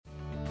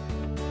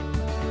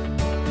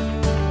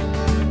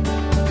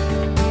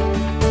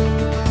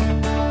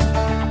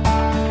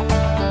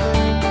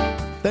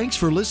Thanks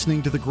for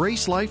listening to the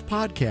Grace Life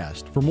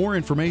podcast. For more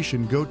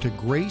information, go to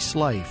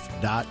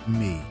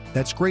gracelife.me.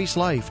 That's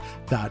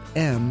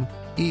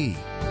gracelife.me.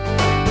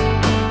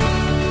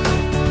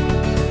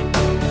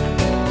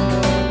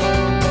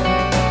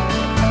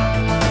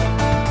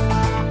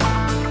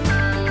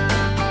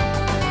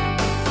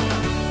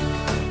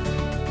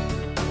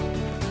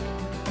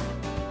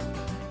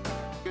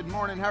 Good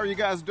morning. How are you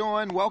guys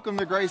doing? Welcome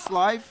to Grace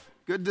Life.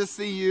 Good to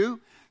see you.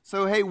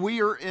 So, hey,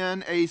 we are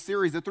in a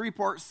series, a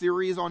three-part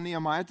series on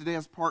Nehemiah. Today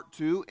is part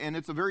 2, and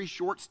it's a very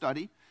short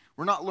study.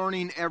 We're not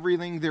learning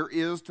everything there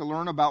is to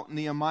learn about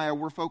Nehemiah.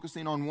 We're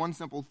focusing on one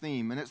simple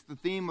theme, and it's the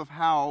theme of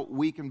how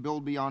we can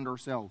build beyond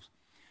ourselves.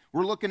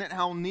 We're looking at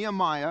how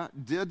Nehemiah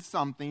did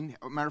something,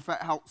 matter of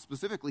fact, how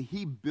specifically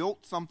he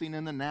built something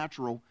in the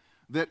natural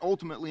that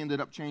ultimately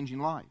ended up changing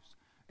lives.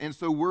 And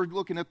so we're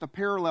looking at the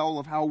parallel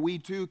of how we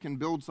too can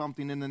build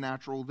something in the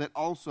natural that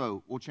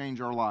also will change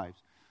our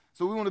lives.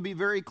 So we want to be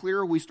very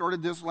clear. We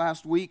started this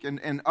last week and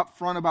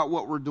upfront about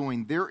what we're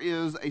doing. There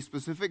is a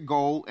specific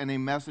goal and a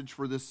message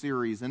for this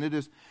series, and it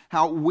is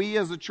how we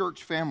as a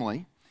church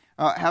family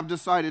have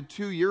decided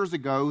 2 years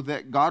ago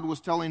that God was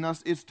telling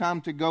us it's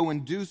time to go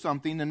and do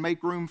something and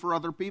make room for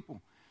other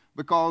people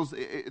because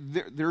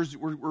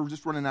we're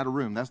just running out of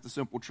room. That's the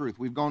simple truth.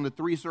 We've gone to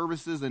 3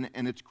 services,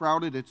 and it's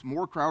crowded. It's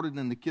more crowded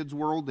in the kids'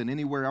 world than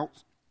anywhere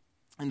else.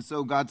 And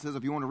so God says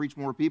if you want to reach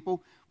more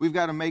people, we've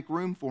got to make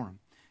room for them.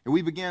 And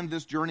we began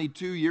this journey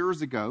 2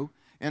 years ago,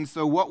 and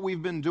so what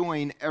we've been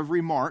doing every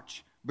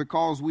March,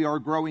 because we are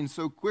growing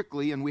so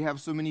quickly and we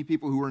have so many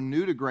people who are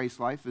new to Grace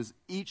Life, is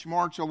each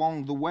March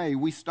along the way,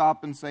 we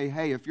stop and say,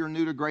 hey, if you're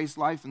new to Grace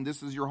Life and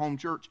this is your home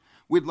church,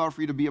 we'd love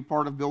for you to be a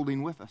part of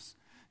building with us.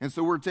 And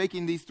so we're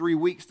taking these 3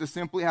 weeks to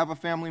simply have a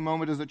family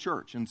moment as a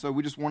church, and so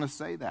we just want to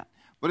say that.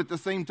 But at the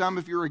same time,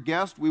 if you're a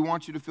guest, we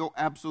want you to feel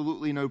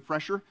absolutely no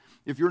pressure.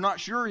 If you're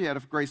not sure yet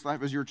if Grace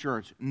Life is your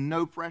church,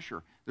 no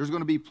pressure. There's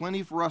going to be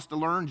plenty for us to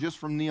learn just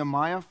from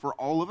Nehemiah for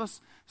all of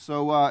us.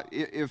 So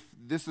if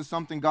this is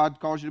something God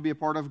calls you to be a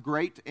part of,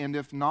 great. And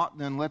if not,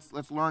 then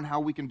let's learn how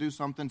we can do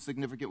something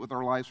significant with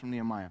our lives from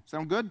Nehemiah.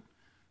 Sound good?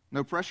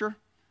 No pressure?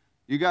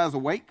 You guys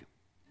awake?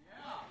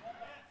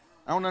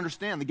 I don't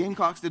understand. The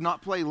Gamecocks did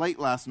not play late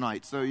last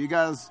night. So you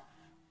guys,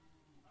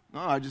 no,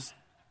 I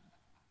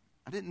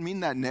didn't mean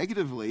that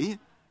negatively.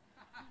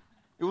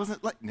 It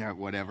wasn't like, no,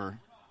 whatever.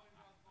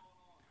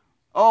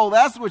 Oh,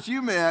 that's what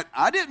you meant.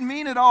 I didn't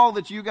mean at all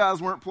that you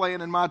guys weren't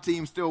playing and my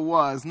team still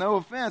was. No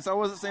offense, I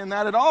wasn't saying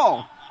that at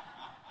all.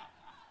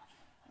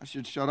 I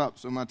should shut up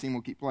so my team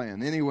will keep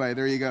playing. Anyway,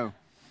 there you go.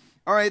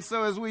 All right,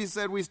 so as we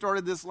said, we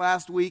started this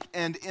last week,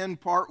 and in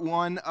part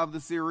 1 of the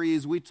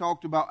series, we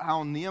talked about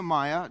how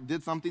Nehemiah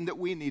did something that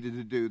we needed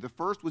to do. The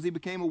first was he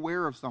became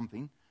aware of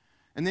something,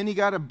 and then he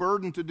got a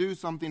burden to do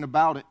something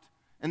about it.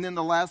 And then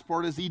the last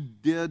part is he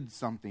did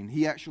something.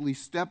 He actually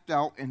stepped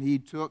out and he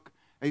took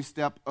a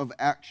step of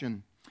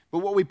action. But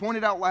what we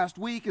pointed out last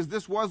week is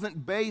this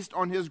wasn't based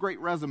on his great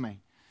resume.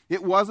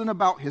 It wasn't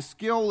about his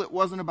skill. It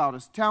wasn't about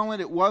his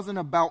talent. It wasn't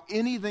about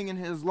anything in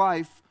his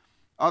life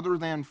other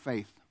than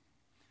faith.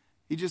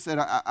 He just said,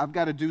 I've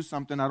got to do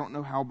something. I don't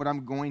know how, but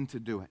I'm going to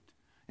do it.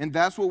 And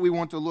that's what we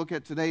want to look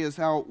at today is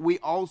how we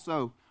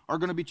also are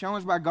going to be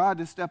challenged by God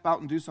to step out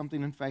and do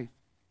something in faith.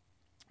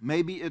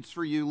 Maybe it's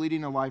for you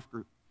leading a life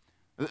group.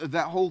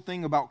 That whole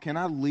thing about, can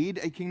I lead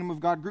a Kingdom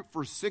of God group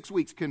for 6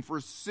 weeks? Can for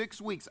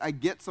 6 weeks I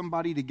get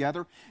somebody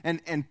together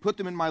and put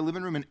them in my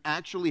living room and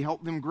actually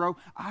help them grow?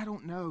 I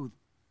don't know.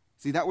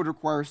 See, that would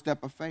require a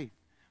step of faith.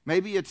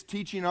 Maybe it's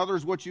teaching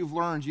others what you've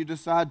learned. You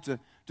decide to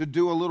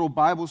do a little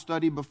Bible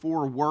study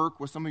before work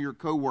with some of your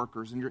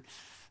coworkers, and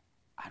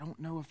I don't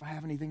know if I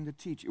have anything to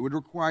teach. It would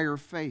require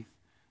faith.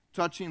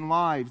 Touching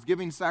lives,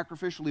 giving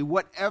sacrificially,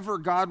 whatever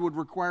God would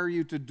require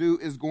you to do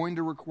is going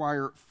to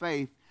require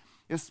faith.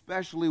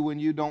 Especially when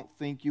you don't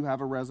think you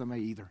have a resume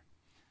either.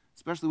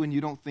 Especially when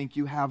you don't think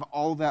you have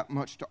all that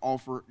much to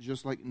offer,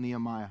 just like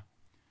Nehemiah.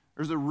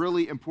 There's a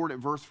really important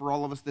verse for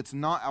all of us that's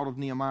not out of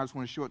Nehemiah. I just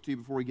want to show it to you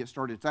before we get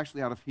started. It's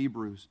actually out of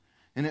Hebrews.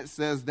 And it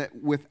says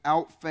that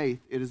without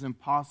faith, it is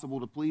impossible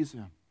to please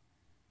Him.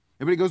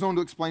 But he goes on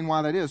to explain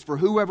why that is. For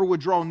whoever would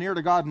draw near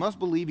to God must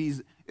believe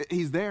he's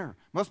there,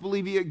 must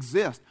believe He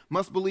exists,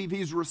 must believe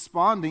He's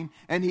responding,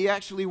 and He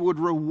actually would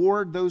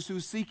reward those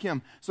who seek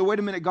Him. So wait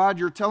a minute, God,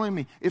 you're telling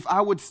me if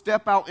I would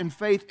step out in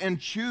faith and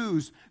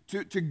choose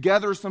to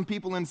gather some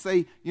people and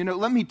say,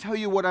 let me tell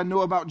you what I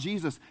know about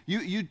Jesus.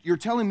 You're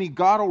telling me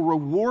God will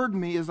reward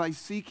me as I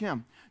seek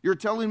Him. You're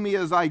telling me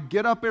as I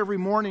get up every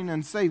morning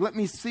and say, let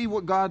me see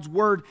what God's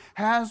Word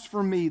has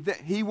for me,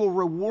 that He will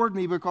reward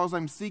me because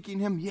I'm seeking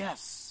Him?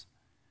 Yes.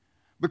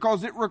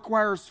 Because it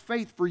requires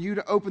faith for you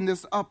to open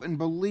this up and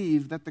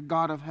believe that the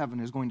God of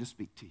heaven is going to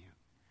speak to you.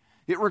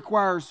 It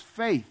requires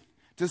faith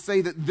to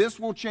say that this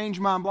will change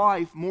my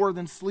life more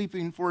than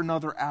sleeping for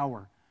another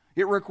hour.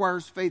 It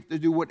requires faith to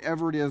do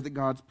whatever it is that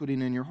God's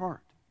putting in your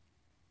heart.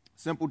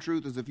 Simple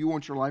truth is if you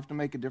want your life to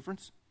make a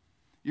difference,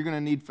 you're going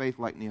to need faith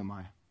like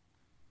Nehemiah.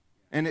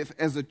 And if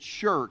as a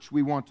church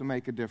we want to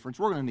make a difference,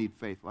 we're going to need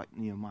faith like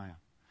Nehemiah.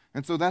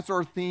 And so that's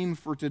our theme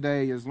for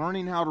today, is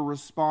learning how to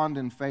respond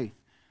in faith.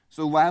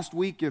 So last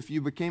week, if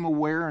you became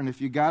aware and if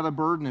you got a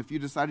burden, if you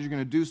decided you're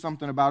going to do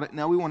something about it,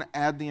 now we want to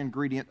add the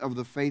ingredient of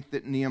the faith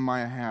that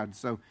Nehemiah had.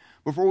 So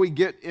before we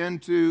get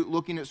into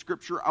looking at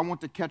Scripture, I want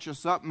to catch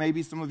us up.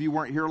 Maybe some of you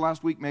weren't here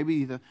last week.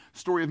 Maybe the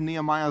story of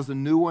Nehemiah is a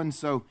new one.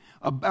 So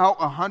about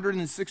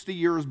 160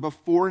 years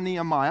before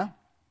Nehemiah,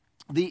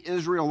 the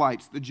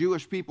Israelites, the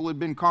Jewish people, had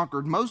been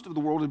conquered. Most of the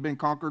world had been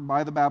conquered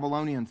by the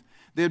Babylonians.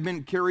 They had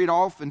been carried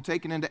off and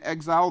taken into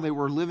exile. They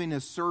were living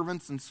as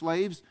servants and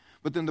slaves.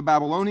 But then the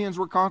Babylonians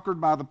were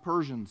conquered by the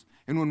Persians.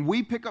 And when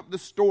we pick up the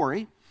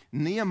story,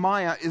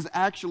 Nehemiah is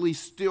actually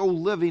still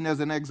living as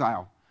an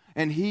exile.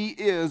 And he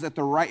is at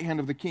the right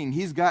hand of the king.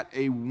 He's got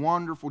a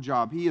wonderful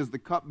job. He is the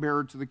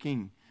cupbearer to the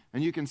king.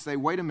 And you can say,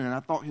 wait a minute, I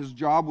thought his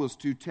job was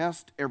to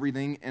test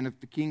everything, and if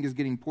the king is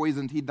getting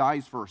poisoned, he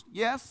dies first.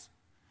 Yes,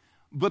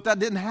 but that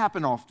didn't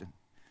happen often.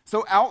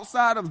 So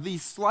outside of the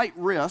slight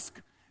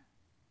risk,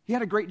 he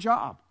had a great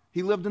job.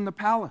 He lived in the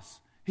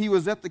palace. He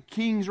was at the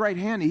king's right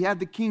hand. He had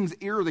the king's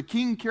ear. The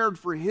king cared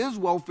for his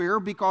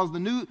welfare because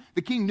the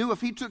king knew if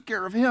he took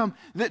care of him,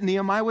 that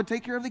Nehemiah would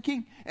take care of the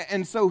king.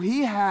 And so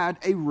he had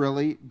a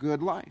really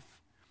good life.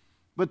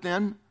 But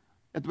then,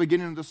 at the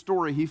beginning of the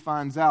story, he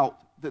finds out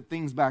that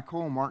things back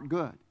home aren't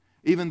good.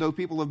 Even though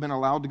people have been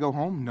allowed to go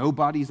home,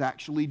 nobody's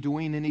actually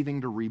doing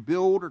anything to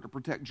rebuild or to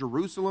protect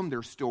Jerusalem.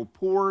 They're still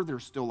poor.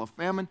 There's still a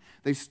famine.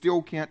 They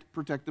still can't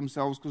protect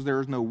themselves because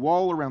there is no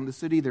wall around the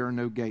city. There are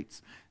no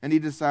gates. And he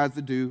decides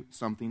to do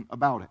something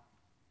about it.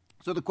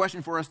 So the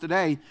question for us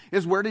today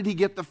is, where did he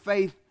get the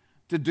faith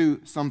to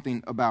do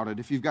something about it?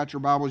 If you've got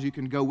your Bibles, you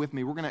can go with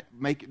me. We're going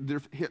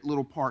to hit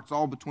little parts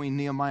all between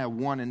Nehemiah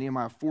 1 and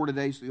Nehemiah 4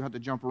 today, so you'll have to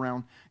jump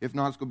around. If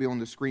not, it's going to be on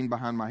the screen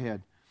behind my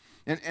head.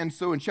 And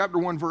so in chapter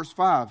 1, verse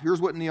 5,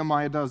 here's what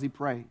Nehemiah does. He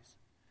prays.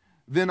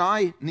 Then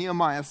I,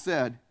 Nehemiah,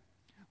 said,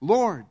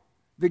 Lord,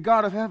 the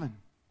God of heaven,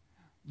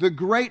 the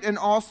great and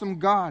awesome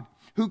God,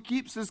 who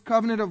keeps his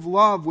covenant of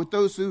love with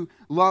those who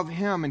love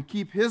him and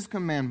keep his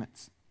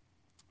commandments,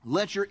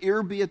 let your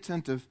ear be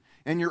attentive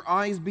and your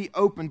eyes be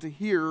open to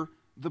hear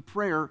the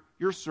prayer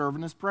your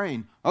servant is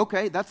praying.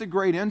 Okay, that's a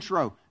great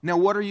intro. Now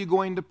what are you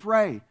going to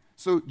pray?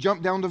 So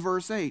jump down to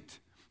verse 8.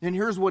 And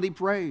here's what he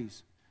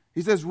prays.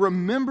 He says,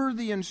 remember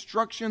the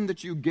instruction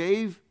that you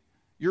gave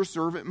your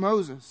servant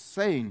Moses,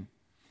 saying,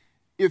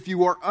 if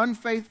you are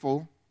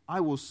unfaithful, I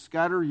will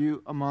scatter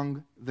you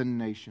among the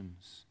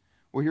nations.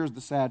 Well, here's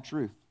the sad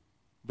truth.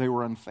 They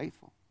were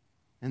unfaithful.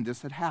 And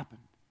this had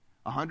happened.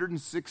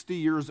 160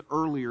 years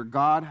earlier,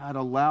 God had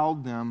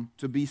allowed them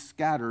to be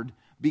scattered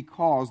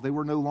because they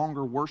were no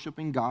longer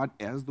worshiping God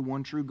as the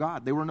one true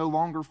God. They were no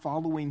longer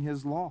following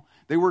his law.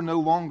 They were no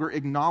longer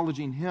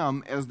acknowledging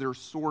him as their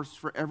source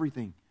for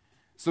everything.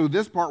 So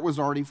this part was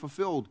already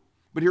fulfilled.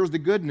 But here's the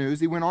good news.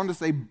 He went on to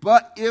say,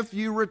 but if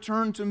you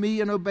return to me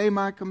and obey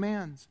my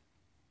commands,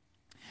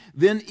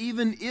 then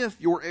even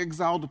if your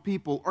exiled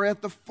people are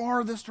at the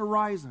farthest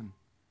horizon,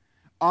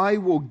 I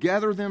will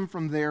gather them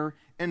from there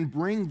and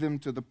bring them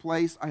to the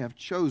place I have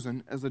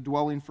chosen as a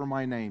dwelling for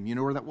my name. You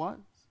know where that was?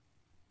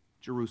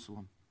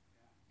 Jerusalem.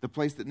 The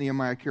place that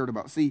Nehemiah cared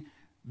about. See,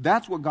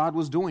 that's what God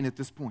was doing at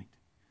this point.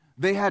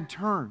 They had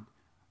turned.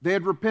 They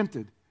had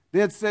repented.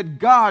 They had said,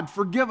 God,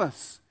 forgive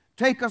us.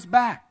 Take us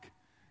back.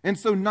 And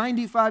so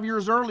 95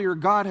 years earlier,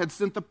 God had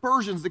sent the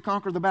Persians to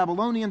conquer the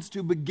Babylonians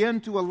to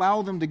begin to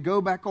allow them to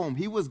go back home.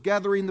 He was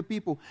gathering the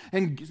people.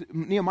 And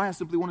Nehemiah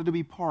simply wanted to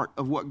be part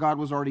of what God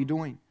was already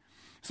doing.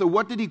 So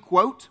what did he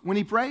quote when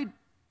he prayed?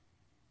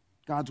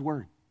 God's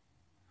word.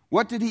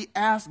 What did he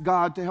ask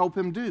God to help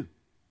him do?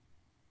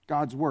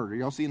 God's word. Are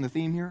y'all seeing the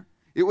theme here?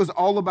 It was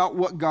all about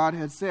what God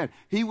had said.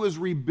 He was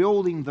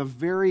rebuilding the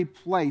very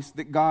place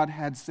that God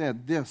had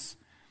said, this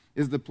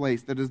is the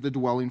place that is the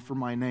dwelling for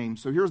my name.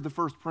 So here's the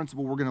first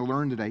principle we're going to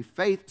learn today.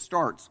 Faith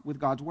starts with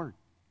God's word.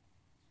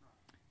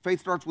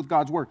 Faith starts with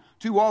God's word.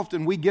 Too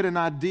often we get an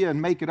idea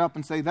and make it up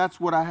and say, that's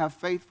what I have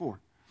faith for.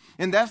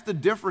 And that's the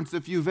difference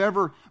if you've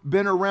ever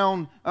been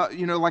around,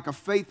 like a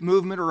faith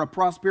movement or a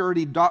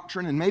prosperity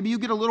doctrine, and maybe you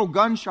get a little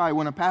gun shy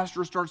when a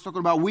pastor starts talking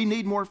about, we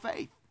need more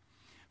faith.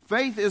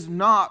 Faith is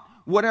not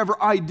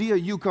whatever idea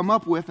you come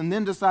up with and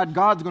then decide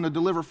God's going to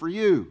deliver for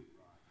you.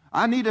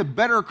 I need a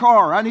better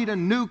car. I need a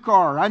new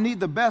car. I need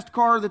the best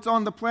car that's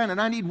on the planet.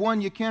 I need one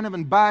you can't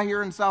even buy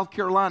here in South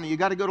Carolina. You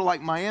got to go to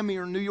like Miami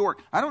or New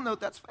York. I don't know if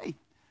that's faith.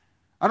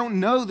 I don't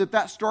know that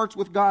that starts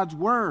with God's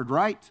word,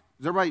 right?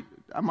 Is everybody,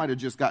 I might have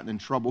just gotten in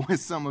trouble with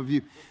some of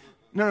you.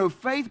 No,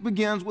 faith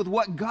begins with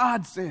what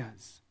God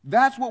says.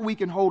 That's what we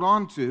can hold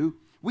on to.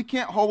 We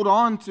can't hold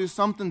on to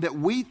something that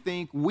we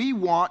think we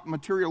want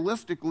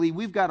materialistically.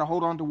 We've got to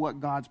hold on to what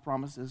God's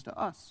promise is to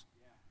us.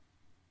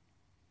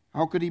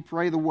 How could he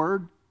pray the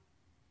word?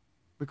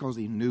 Because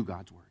he knew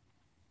God's word.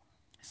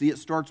 See, it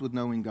starts with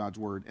knowing God's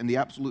word. And the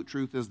absolute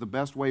truth is the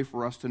best way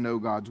for us to know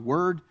God's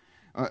word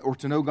or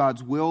to know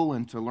God's will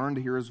and to learn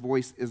to hear his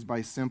voice is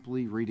by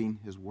simply reading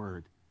his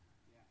word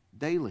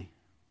daily.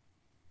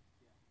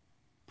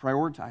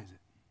 Prioritize it.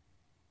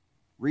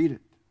 Read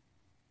it.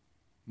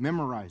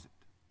 Memorize it.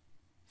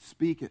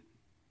 Speak it.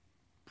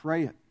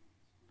 Pray it.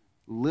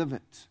 live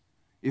it.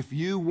 If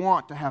you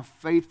want to have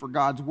faith for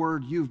God's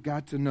word, you've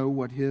got to know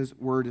what his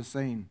word is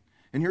saying.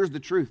 And here's the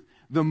truth.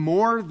 The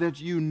more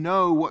that you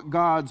know what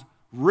God's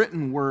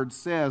written word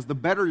says, the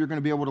better you're going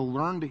to be able to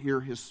learn to hear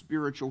his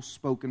spiritual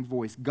spoken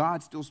voice.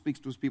 God still speaks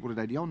to his people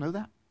today. Do y'all know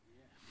that?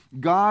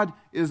 God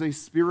is a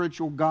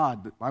spiritual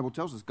God. The Bible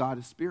tells us God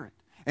is spirit.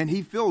 And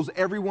he fills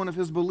every one of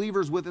his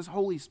believers with his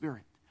Holy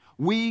Spirit.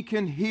 We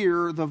can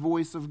hear the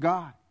voice of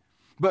God.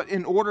 But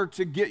in order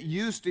to get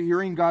used to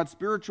hearing God's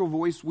spiritual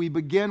voice, we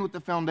begin with the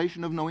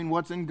foundation of knowing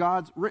what's in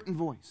God's written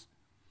voice.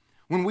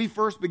 When we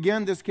first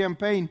began this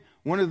campaign,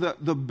 one of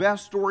the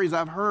best stories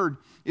I've heard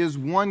is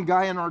one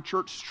guy in our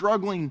church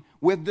struggling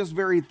with this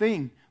very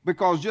thing.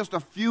 Because just a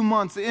few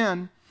months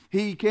in,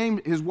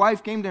 his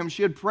wife came to him.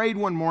 She had prayed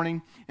one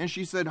morning, and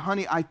she said,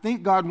 "Honey, I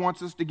think God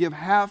wants us to give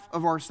half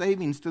of our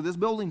savings to this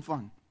building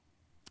fund."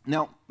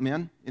 Now,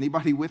 men,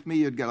 anybody with me?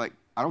 You'd go like,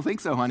 "I don't think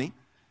so, honey."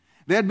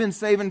 They had been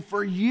saving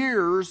for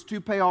years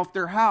to pay off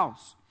their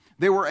house.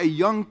 They were a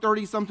young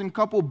 30-something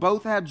couple.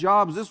 Both had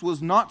jobs. This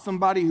was not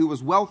somebody who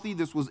was wealthy.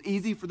 This was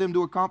easy for them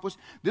to accomplish.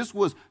 This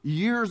was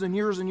years and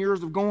years and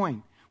years of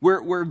going.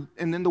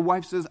 And then the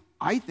wife says,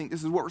 "I think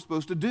this is what we're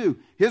supposed to do."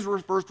 His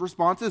first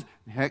response is,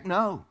 "Heck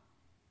no."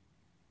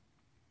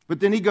 But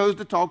then he goes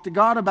to talk to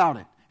God about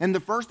it. And the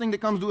first thing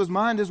that comes to his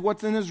mind is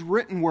what's in his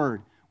written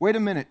word. Wait a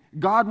minute.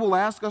 God will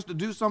ask us to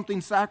do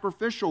something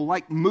sacrificial,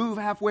 like move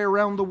halfway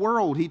around the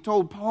world. He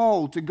told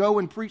Paul to go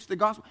and preach the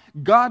gospel.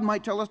 God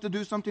might tell us to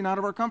do something out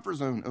of our comfort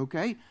zone.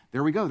 Okay,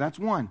 there we go. That's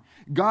one.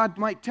 God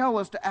might tell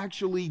us to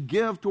actually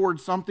give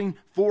towards something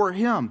for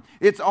him.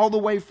 It's all the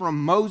way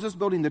from Moses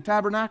building the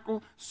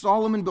tabernacle,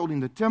 Solomon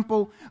building the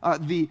temple,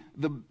 the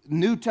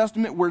New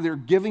Testament where they're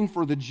giving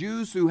for the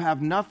Jews who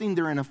have nothing.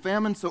 They're in a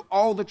famine. So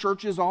all the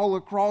churches all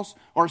across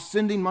are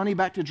sending money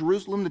back to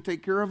Jerusalem to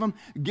take care of them.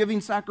 Giving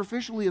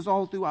sacrificially is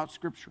all throughout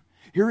Scripture.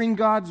 Hearing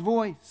God's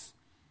voice.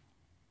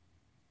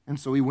 And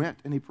so he went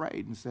and he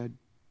prayed and said,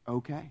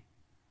 "Okay."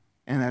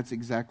 And that's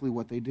exactly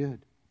what they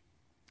did.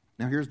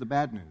 Now here's the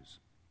bad news.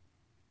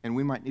 And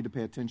we might need to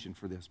pay attention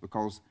for this,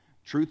 because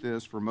truth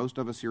is, for most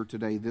of us here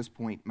today, this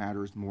point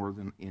matters more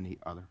than any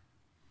other.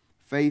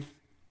 Faith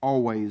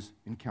always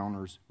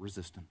encounters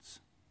resistance.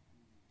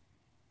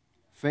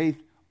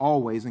 Faith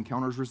always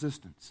encounters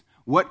resistance.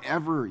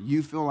 Whatever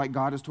you feel like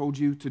God has told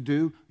you to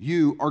do,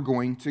 you are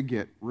going to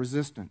get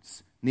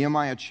resistance.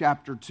 Nehemiah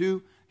chapter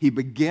 2, he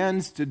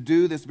begins to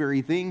do this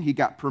very thing. He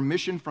got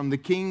permission from the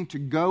king to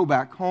go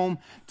back home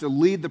to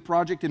lead the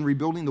project in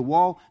rebuilding the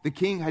wall. The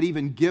king had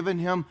even given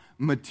him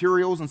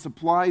materials and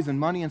supplies and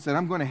money and said,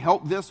 "I'm going to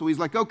help this." So he's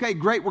like, "Okay,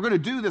 great, we're going to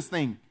do this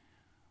thing."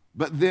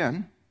 But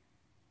then,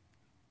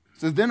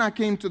 it says, "Then I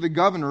came to the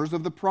governors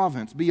of the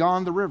province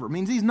beyond the river." It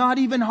means he's not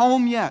even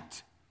home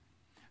yet.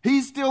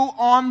 He's still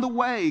on the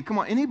way. Come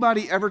on,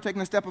 anybody ever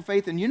taken a step of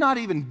faith and you're not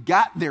even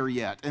got there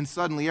yet and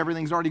suddenly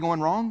everything's already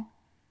going wrong?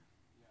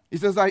 He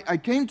says, I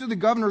came to the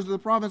governors of the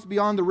province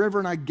beyond the river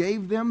and I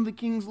gave them the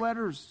king's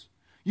letters.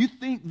 You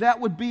think that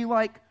would be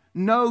like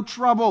no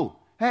trouble?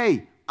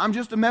 Hey, I'm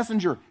just a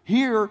messenger.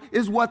 Here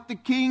is what the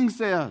king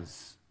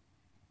says.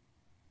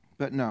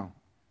 But no.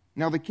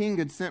 Now the king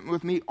had sent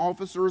with me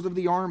officers of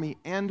the army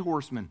and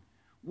horsemen.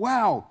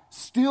 Wow,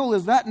 still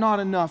is that not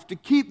enough to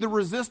keep the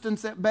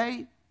resistance at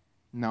bay?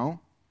 No,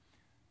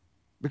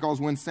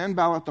 because when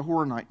Sanballat the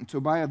Horonite and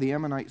Tobiah the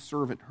Ammonite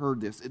servant heard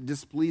this, it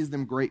displeased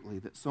them greatly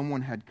that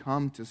someone had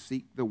come to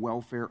seek the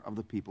welfare of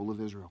the people of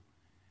Israel.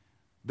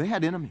 They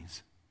had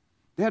enemies.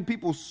 They had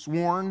people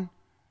sworn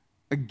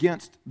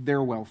against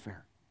their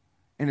welfare.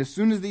 And as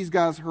soon as these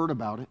guys heard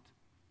about it,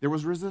 there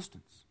was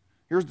resistance.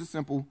 Here's the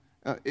simple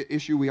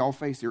issue we all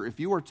face here.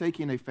 If you are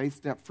taking a faith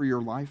step for your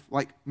life,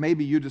 like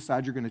maybe you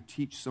decide you're going to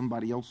teach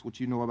somebody else what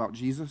you know about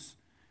Jesus.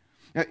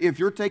 If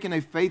you're taking a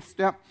faith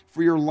step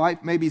for your life,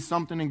 maybe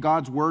something in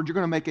God's Word, you're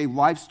going to make a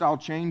lifestyle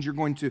change, you're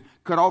going to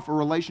cut off a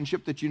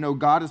relationship that you know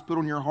God has put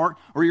on your heart,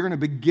 or you're going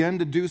to begin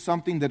to do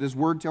something that His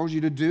Word tells you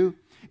to do.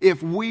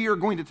 If we are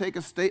going to take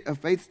a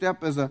faith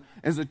step as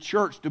a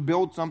church to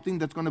build something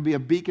that's going to be a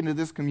beacon to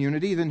this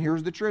community, then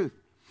here's the truth.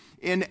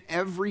 In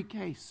every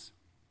case,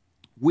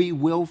 we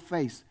will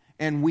face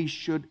and we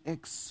should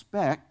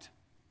expect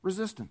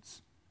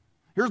resistance.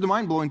 Here's the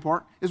mind-blowing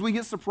part, is we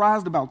get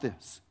surprised about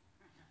this.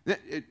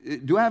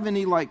 Do I have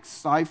any like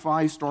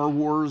sci-fi Star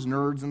Wars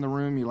nerds in the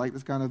room? You like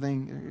this kind of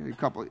thing? A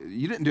couple.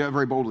 You didn't do it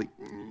very boldly.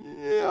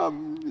 Yeah.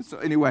 So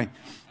anyway,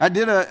 I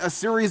did a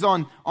series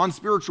on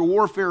spiritual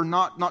warfare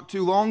not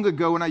too long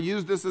ago, and I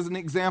used this as an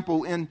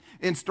example in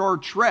Star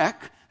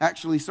Trek.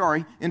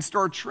 In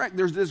Star Trek,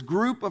 there's this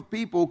group of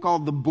people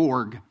called the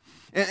Borg.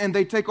 And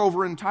they take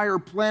over entire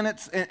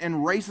planets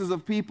and races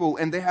of people,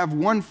 and they have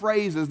one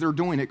phrase as they're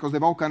doing it, because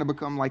they've all kind of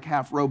become like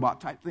half robot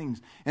type things.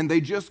 And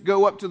they just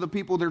go up to the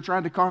people they're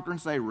trying to conquer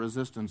and say,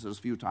 "Resistance is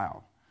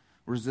futile.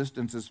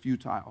 Resistance is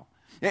futile."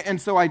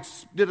 And so I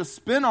did a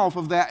spin-off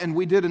of that, and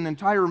we did an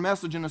entire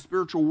message in a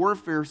spiritual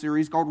warfare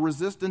series called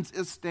 "Resistance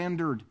is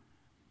Standard."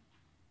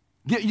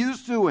 Get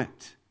used to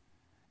it.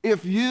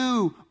 If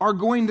you are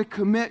going to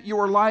commit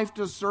your life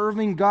to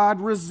serving God,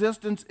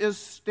 resistance is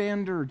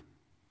standard.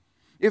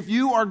 If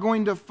you are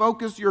going to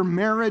focus your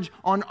marriage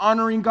on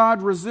honoring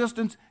God,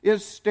 resistance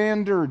is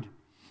standard.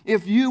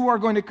 If you are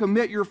going to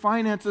commit your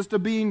finances to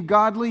being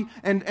godly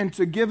and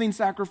to giving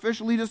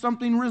sacrificially to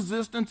something,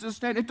 resistance is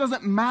standard. It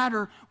doesn't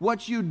matter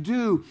what you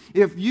do.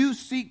 If you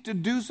seek to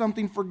do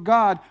something for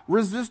God,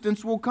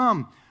 resistance will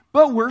come.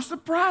 But we're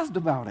surprised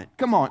about it.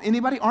 Come on,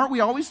 anybody? Aren't we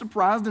always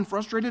surprised and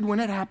frustrated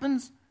when it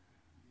happens?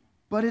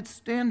 But it's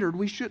standard.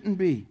 We shouldn't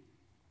be.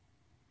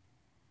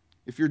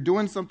 If you're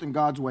doing something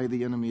God's way,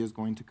 the enemy is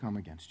going to come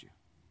against you.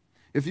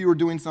 If you are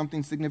doing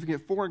something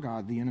significant for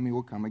God, the enemy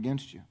will come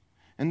against you.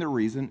 And the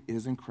reason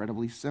is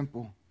incredibly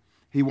simple.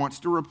 He wants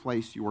to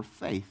replace your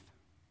faith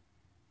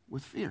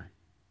with fear.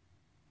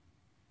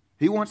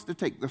 He wants to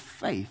take the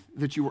faith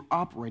that you were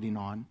operating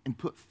on and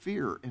put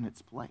fear in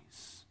its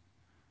place.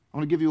 I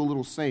want to give you a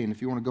little saying.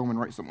 If you want to go and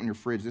write something on your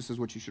fridge, this is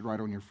what you should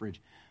write on your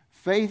fridge.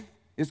 Faith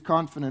is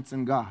confidence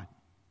in God.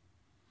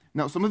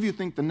 Now, some of you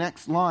think the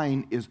next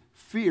line is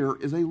fear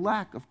is a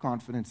lack of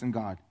confidence in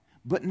God.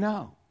 But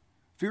no,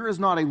 fear is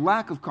not a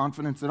lack of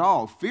confidence at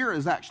all. Fear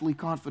is actually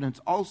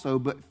confidence also,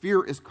 but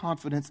fear is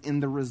confidence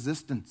in the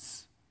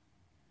resistance.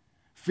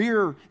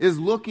 Fear is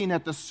looking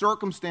at the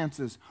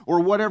circumstances or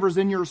whatever's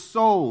in your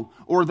soul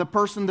or the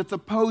person that's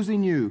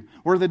opposing you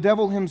or the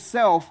devil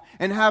himself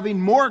and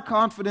having more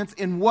confidence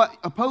in what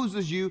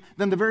opposes you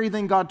than the very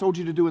thing God told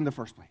you to do in the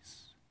first place.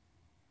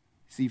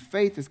 See,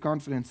 faith is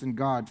confidence in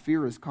God.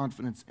 Fear is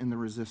confidence in the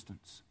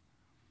resistance.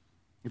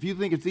 If you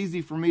think it's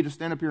easy for me to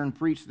stand up here and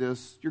preach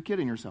this, you're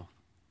kidding yourself.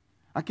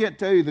 I can't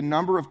tell you the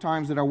number of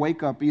times that I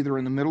wake up either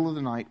in the middle of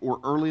the night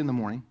or early in the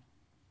morning,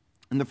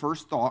 and the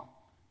first thought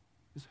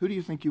is, who do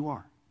you think you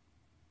are?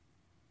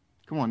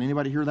 Come on,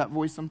 anybody hear that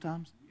voice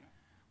sometimes?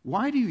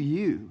 Why do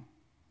you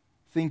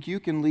think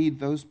you can lead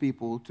those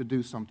people to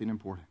do something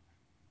important?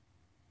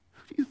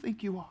 Who do you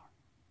think you are?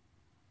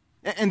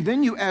 And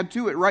then you add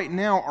to it, right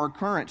now, our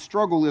current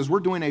struggle is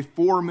we're doing a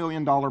 $4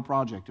 million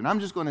project. And I'm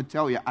just going to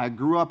tell you, I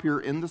grew up here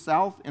in the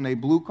South in a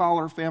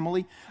blue-collar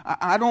family.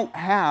 I don't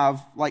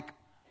have,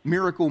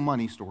 miracle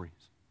money stories.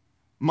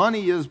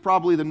 Money is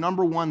probably the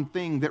number one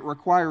thing that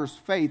requires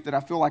faith that I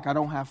feel like I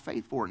don't have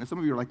faith for. And some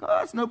of you are like,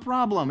 oh, it's no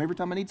problem. Every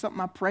time I need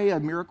something, I pray, a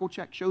miracle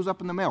check shows up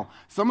in the mail.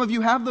 Some of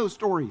you have those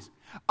stories.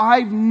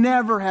 I've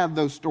never had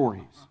those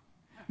stories.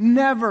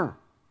 Never.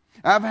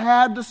 I've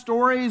had the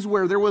stories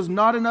where there was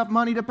not enough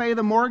money to pay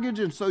the mortgage,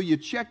 and so you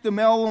check the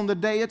mail on the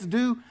day it's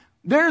due.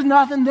 There's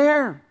nothing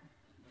there.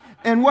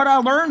 And what I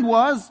learned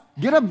was,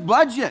 get a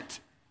budget.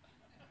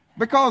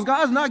 Because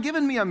God's not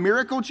giving me a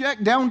miracle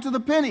check down to the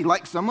penny.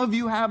 Like some of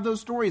you have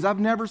those stories. I've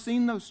never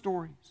seen those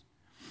stories.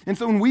 And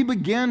so when we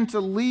begin to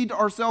lead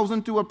ourselves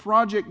into a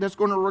project that's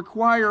going to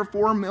require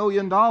 $4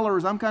 million,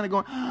 I'm kind of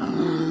going,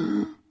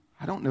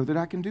 I don't know that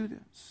I can do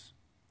this.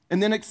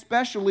 And then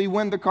especially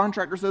when the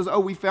contractor says, oh,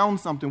 we found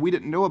something we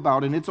didn't know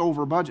about and it's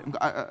over budget.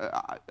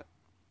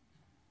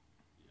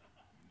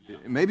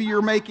 Maybe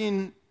you're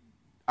making,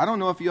 I don't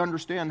know if you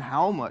understand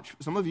how much.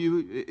 Some of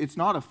you, it's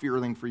not a fear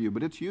thing for you,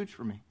 but it's huge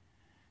for me.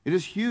 It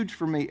is huge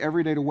for me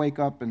every day to wake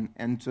up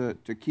and to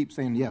keep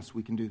saying, yes,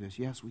 we can do this.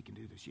 Yes, we can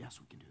do this. Yes,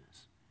 we can do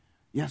this.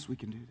 Yes, we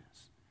can do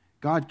this.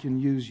 God can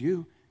use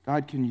you.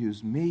 God can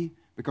use me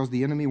because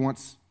the enemy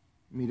wants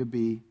me to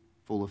be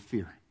full of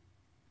fear.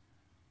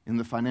 In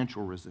the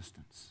financial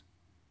resistance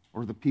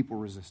or the people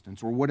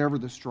resistance or whatever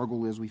the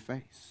struggle is we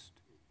faced.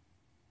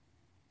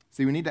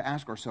 See, we need to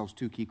ask ourselves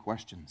two key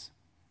questions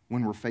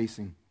when we're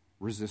facing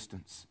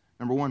resistance.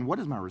 Number one, what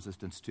is my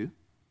resistance to?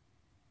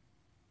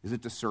 Is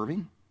it to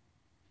serving?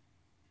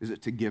 Is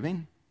it to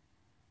giving?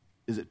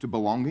 Is it to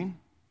belonging?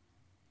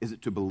 Is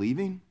it to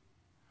believing?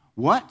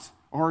 What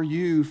are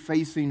you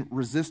facing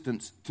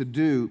resistance to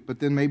do?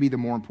 But then maybe the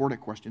more important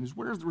question is,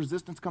 where does the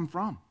resistance come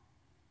from?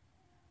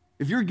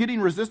 If you're getting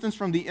resistance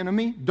from the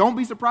enemy, don't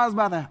be surprised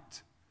by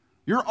that.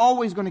 You're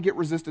always going to get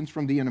resistance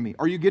from the enemy.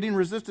 Are you getting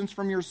resistance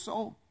from your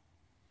soul?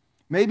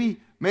 Maybe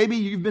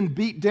you've been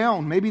beat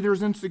down. Maybe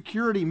there's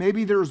insecurity.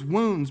 Maybe there's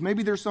wounds.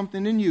 Maybe there's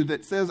something in you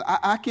that says,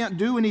 I can't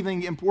do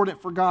anything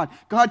important for God.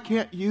 God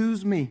can't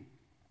use me.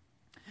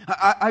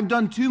 I've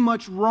done too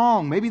much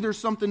wrong. Maybe there's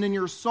something in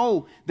your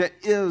soul that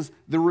is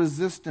the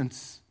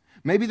resistance.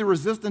 Maybe the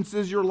resistance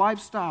is your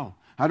lifestyle.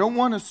 I don't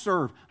want to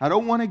serve. I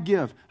don't want to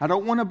give. I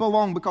don't want to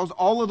belong because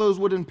all of those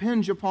would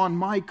impinge upon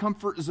my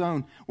comfort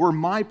zone or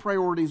my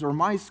priorities or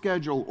my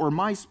schedule or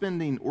my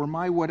spending or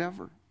my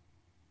whatever.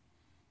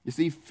 You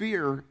see,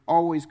 fear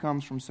always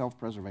comes from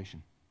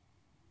self-preservation.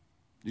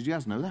 Did you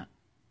guys know that?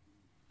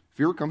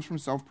 Fear comes from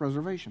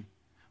self-preservation.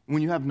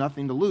 When you have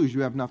nothing to lose,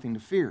 you have nothing to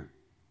fear.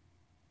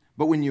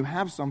 But when you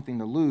have something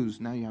to lose,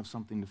 now you have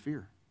something to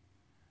fear.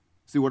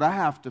 See, what I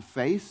have to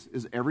face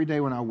is every day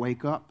when I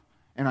wake up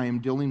and I am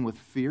dealing with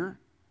fear,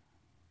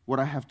 what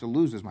I have to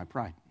lose is my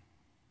pride.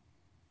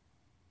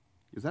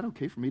 Is that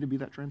okay for me to be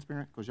that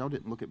transparent? Because y'all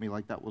didn't look at me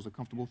like that was a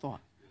comfortable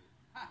thought.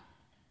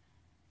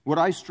 What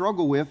I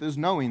struggle with is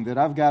knowing that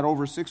I've got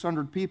over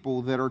 600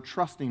 people that are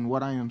trusting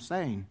what I am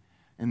saying,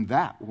 and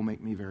that will make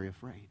me very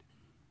afraid.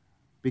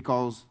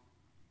 Because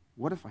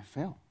what if I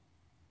fail?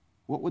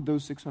 What would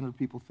those 600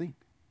 people think?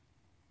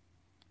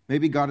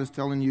 Maybe God is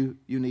telling you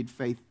you need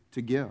faith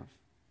to give.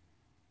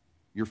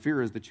 Your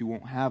fear is that you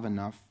won't have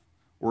enough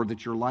or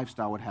that your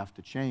lifestyle would have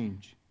to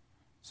change.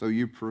 So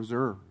you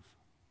preserve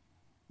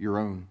your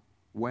own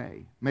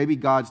way. Maybe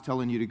God's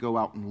telling you to go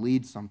out and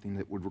lead something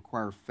that would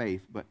require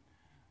faith, but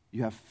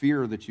you have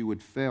fear that you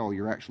would fail.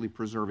 You're actually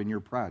preserving your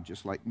pride,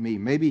 just like me.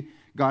 Maybe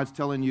God's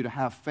telling you to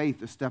have faith,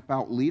 to step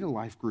out, lead a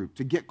life group,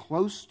 to get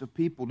close to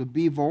people, to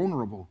be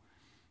vulnerable.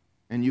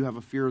 And you have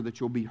a fear that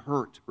you'll be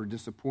hurt or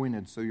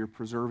disappointed, so you're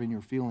preserving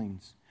your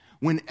feelings.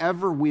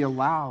 Whenever we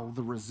allow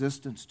the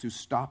resistance to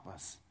stop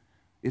us,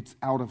 it's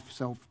out of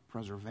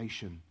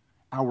self-preservation.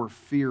 Our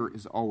fear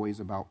is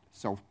always about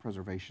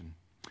self-preservation.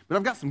 But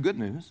I've got some good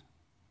news.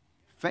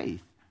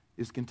 Faith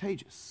is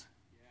contagious.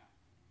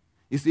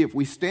 You see, if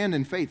we stand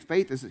in faith,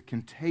 faith is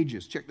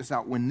contagious. Check this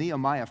out. When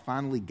Nehemiah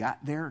finally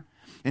got there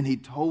and he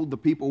told the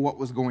people what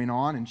was going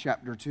on in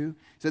chapter 2, he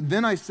said,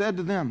 "Then I said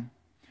to them,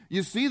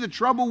 you see the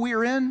trouble we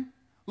are in?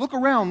 Look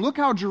around. Look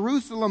how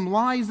Jerusalem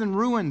lies in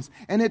ruins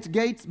and its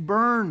gates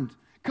burned.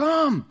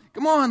 Come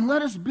on,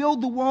 let us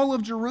build the wall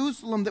of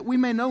Jerusalem that we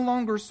may no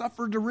longer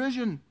suffer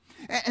derision."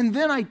 And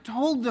then I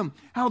told them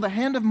how the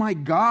hand of my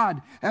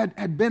God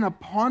had been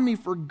upon me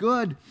for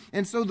good.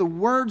 And so the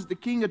words the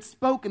king had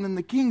spoken, and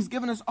the king's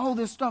given us all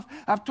this stuff.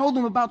 I've told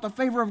them about the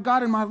favor of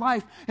God in my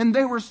life. And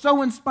they were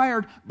so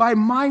inspired by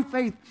my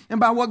faith and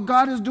by what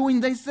God is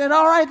doing. They said,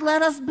 "All right,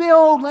 let us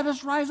build. Let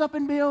us rise up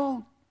and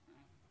build."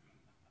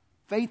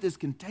 Faith is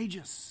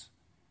contagious.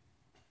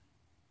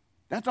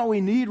 That's all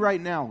we need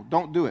right now.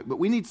 Don't do it. But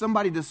we need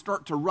somebody to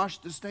start to rush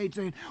the stage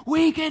saying,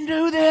 "We can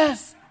do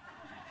this.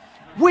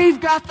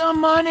 We've got the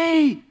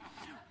money.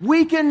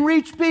 We can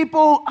reach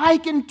people. I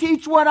can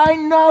teach what I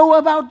know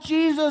about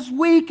Jesus.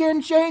 We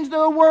can change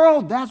the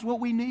world." That's what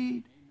we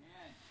need.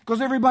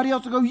 Because everybody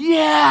else will go,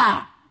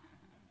 "Yeah."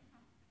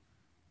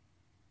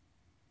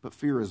 But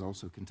fear is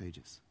also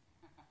contagious.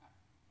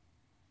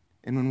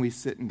 And when we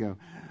sit and go,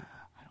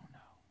 "I don't know,"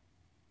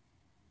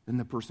 then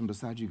the person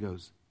beside you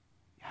goes,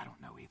 "Yeah, I don't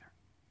know either."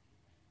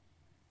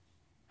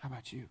 How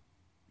about you?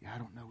 "Yeah, I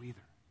don't know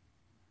either."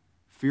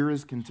 Fear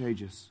is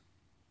contagious.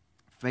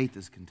 Faith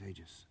is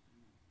contagious.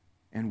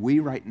 And we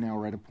right now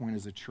are at a point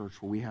as a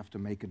church where we have to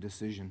make a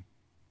decision.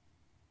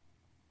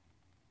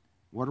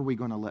 What are we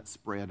going to let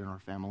spread in our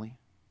family?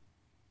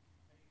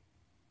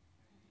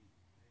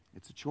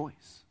 It's a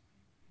choice.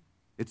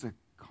 It's a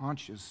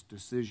conscious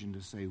decision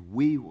to say,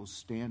 we will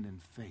stand in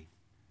faith.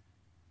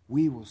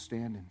 We will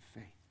stand in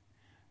faith.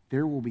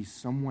 There will be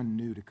someone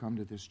new to come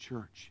to this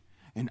church,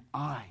 and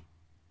I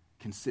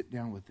can sit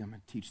down with them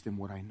and teach them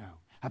what I know.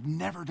 I've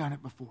never done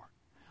it before.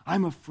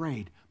 I'm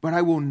afraid, but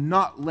I will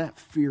not let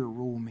fear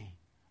rule me.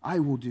 I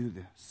will do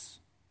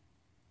this.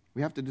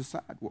 We have to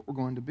decide what we're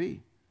going to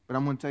be. But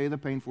I'm going to tell you the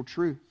painful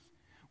truth.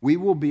 We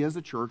will be as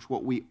a church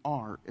what we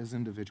are as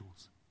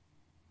individuals.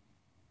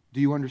 Do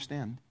you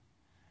understand?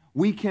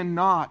 We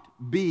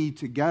cannot be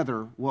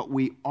together what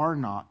we are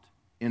not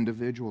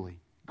individually.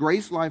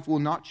 GraceLife will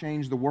not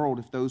change the world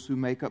if those who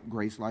make up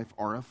GraceLife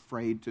are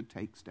afraid to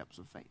take steps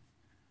of faith.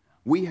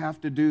 We have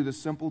to do the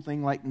simple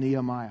thing like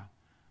Nehemiah.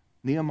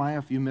 Nehemiah,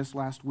 if you missed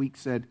last week,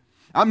 said,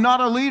 "I'm not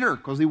a leader,"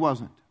 because he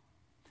wasn't.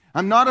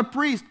 "I'm not a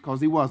priest,"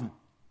 because he wasn't.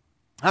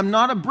 "I'm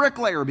not a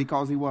bricklayer,"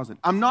 because he wasn't.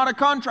 "I'm not a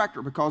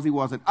contractor," because he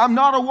wasn't. "I'm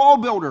not a wall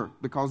builder,"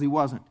 because he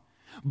wasn't.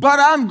 "But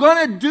I'm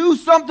going to do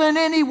something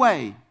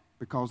anyway,"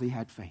 because he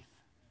had faith.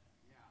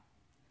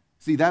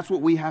 See, that's what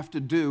we have to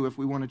do if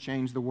we want to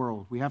change the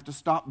world. We have to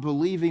stop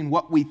believing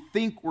what we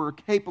think we're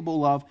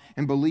capable of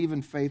and believe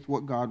in faith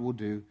what God will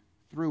do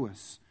through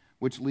us.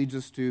 Which leads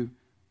us to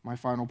my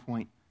final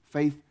point.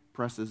 Faith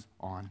presses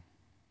on.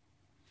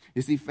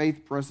 You see,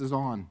 faith presses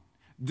on.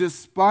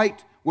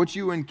 Despite what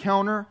you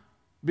encounter,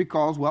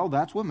 because, well,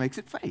 that's what makes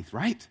it faith,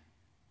 right?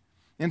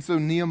 And so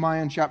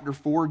Nehemiah in chapter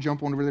 4,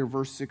 jump on over there,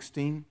 verse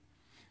 16.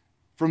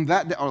 From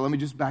that day, let me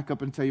just back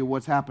up and tell you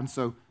what's happened.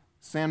 So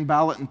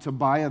Sanballat and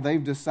Tobiah,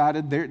 they've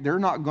decided they're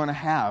not going to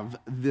have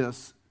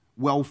this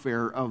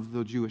welfare of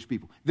the Jewish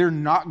people. They're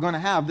not going to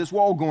have this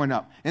wall going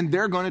up, and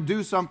they're going to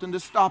do something to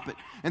stop it.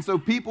 And so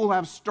people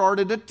have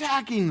started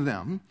attacking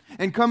them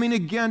and coming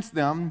against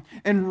them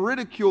and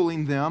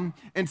ridiculing them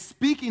and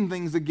speaking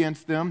things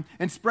against them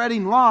and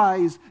spreading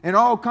lies and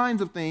all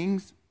kinds of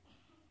things.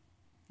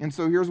 And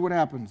so here's what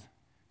happens. It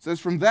says,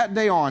 "From that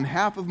day on,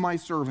 half of my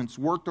servants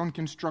worked on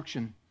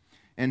construction,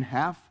 and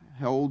half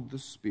held the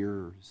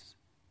spears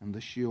and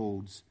the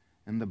shields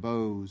and the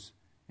bows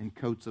and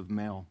coats of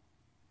mail."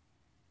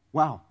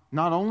 Wow,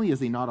 not only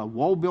is he not a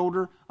wall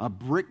builder, a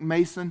brick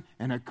mason,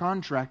 and a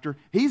contractor,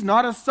 he's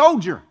not a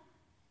soldier.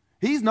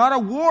 He's not a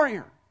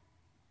warrior.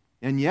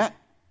 And yet,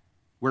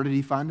 where did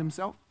he find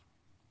himself?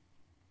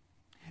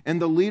 "And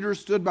the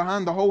leaders stood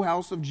behind the whole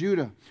house of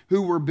Judah,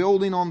 who were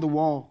building on the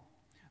wall.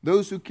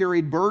 Those who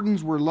carried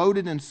burdens were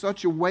loaded in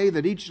such a way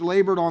that each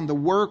labored on the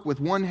work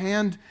with one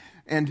hand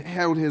and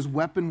held his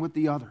weapon with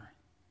the other."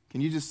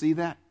 Can you just see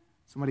that?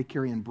 Somebody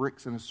carrying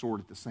bricks and a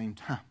sword at the same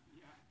time.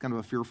 Kind of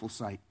a fearful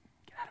sight.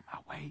 Get out of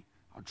my way.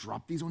 I'll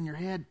drop these on your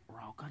head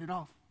or I'll cut it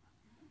off.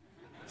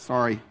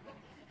 Sorry.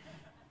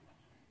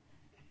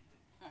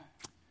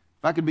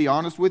 If I could be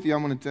honest with you,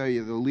 I'm going to tell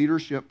you the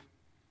leadership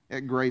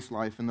at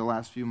GraceLife in the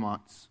last few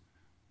months,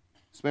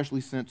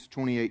 especially since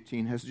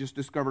 2018, has just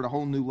discovered a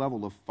whole new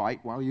level of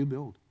fight while you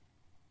build.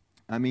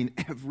 I mean,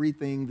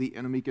 everything the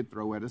enemy could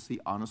throw at us, he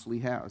honestly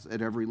has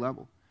at every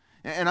level.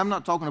 And I'm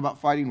not talking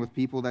about fighting with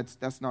people.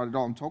 That's not at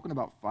all. I'm talking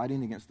about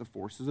fighting against the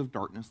forces of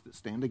darkness that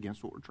stand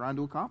against what we're trying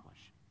to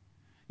accomplish.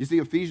 You see,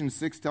 Ephesians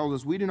 6 tells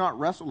us we do not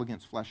wrestle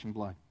against flesh and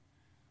blood.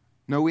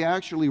 No, we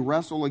actually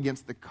wrestle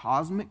against the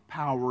cosmic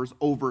powers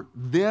over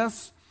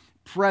this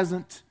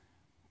present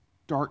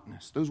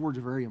darkness. Those words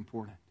are very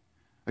important.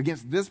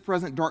 Against this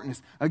present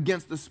darkness,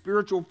 against the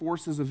spiritual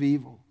forces of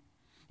evil.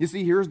 You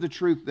see, here's the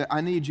truth that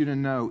I need you to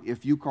know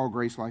if you call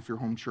GraceLife your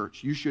home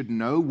church. You should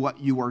know what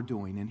you are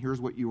doing, and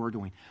here's what you are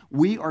doing.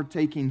 We are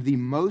taking the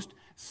most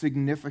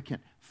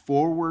significant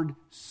forward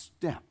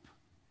step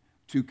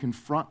to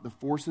confront the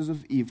forces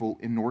of evil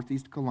in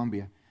Northeast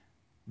Columbia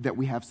that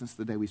we have since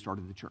the day we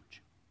started the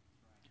church.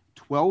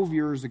 12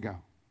 years ago,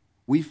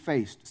 we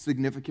faced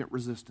significant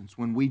resistance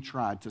when we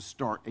tried to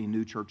start a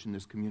new church in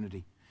this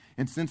community.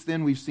 And since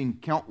then, we've seen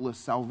countless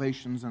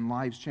salvations and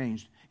lives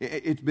changed.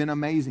 It's been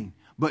amazing.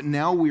 But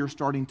now we are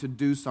starting to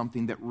do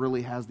something that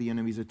really has the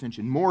enemy's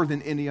attention more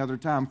than any other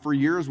time. For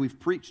years, we've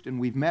preached and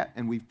we've met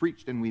and we've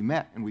preached and we've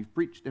met and we've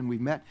preached and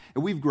we've met.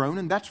 And we've grown,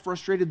 and that's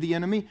frustrated the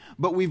enemy,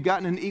 but we've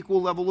gotten an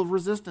equal level of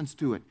resistance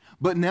to it.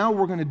 But now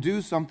we're going to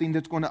do something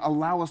that's going to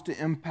allow us to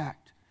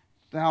impact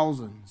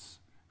thousands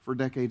for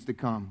decades to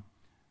come.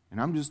 And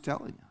I'm just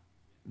telling you,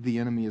 the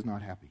enemy is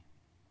not happy.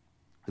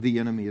 The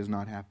enemy is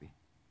not happy.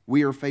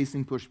 We are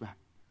facing pushback,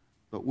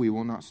 but we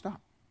will not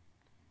stop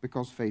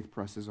because faith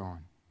presses on.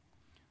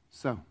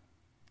 So,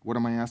 what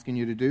am I asking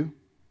you to do?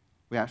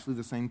 We asked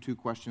the same two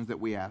questions that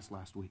we asked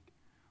last week.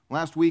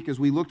 Last week, as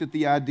we looked at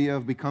the idea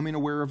of becoming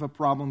aware of a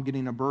problem,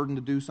 getting a burden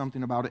to do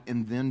something about it,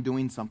 and then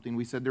doing something,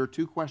 we said there are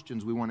two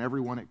questions we want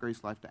everyone at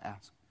GraceLife to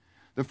ask.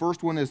 The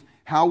first one is,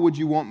 how would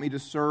you want me to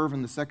serve?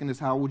 And the second is,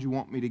 how would you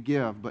want me to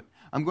give? But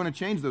I'm going to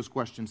change those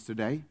questions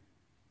today.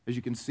 As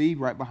you can see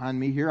right behind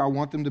me here, I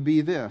want them to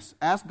be this.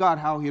 Ask God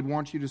how He'd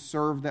want you to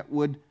serve that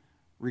would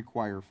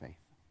require faith.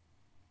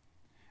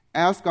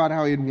 Ask God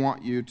how He'd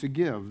want you to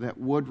give that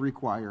would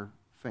require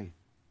faith.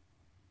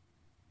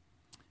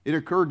 It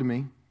occurred to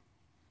me,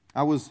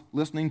 I was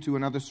listening to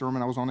another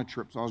sermon. I was on a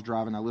trip, so I was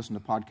driving. I listened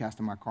to a podcast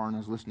in my car, and I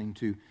was listening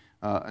to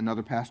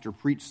another pastor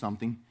preach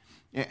something.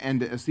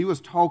 And as he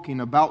was talking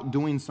about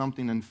doing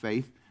something in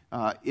faith,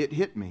 it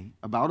hit me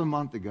about a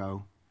month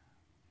ago,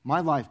 my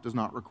life does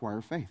not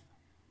require faith.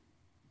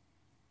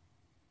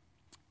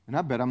 And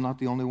I bet I'm not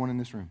the only one in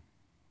this room.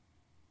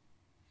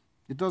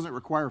 It doesn't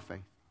require faith.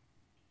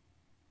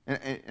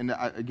 And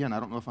again, I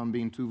don't know if I'm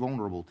being too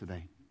vulnerable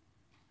today.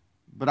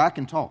 But I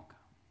can talk.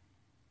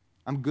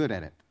 I'm good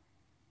at it.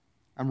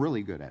 I'm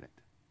really good at it.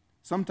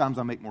 Sometimes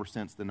I make more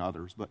sense than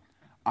others, but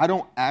I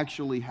don't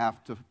actually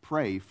have to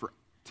pray for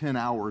 10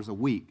 hours a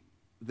week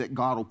that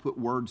God will put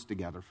words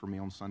together for me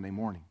on Sunday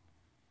morning.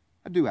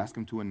 I do ask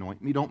Him to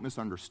anoint me. Don't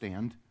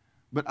misunderstand.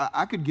 But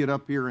I could get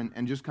up here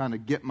and just kind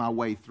of get my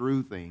way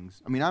through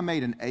things. I mean, I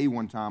made an A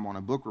one time on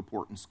a book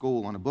report in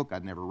school on a book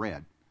I'd never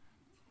read.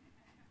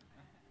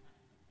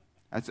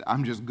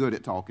 I'm just good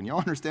at talking. Y'all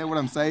understand what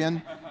I'm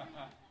saying?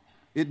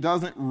 It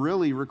doesn't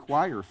really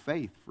require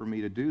faith for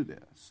me to do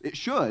this. It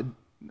should.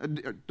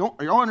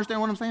 Y'all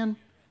understand what I'm saying?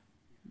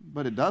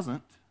 But it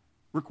doesn't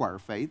require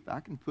faith.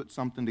 I can put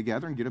something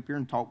together and get up here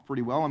and talk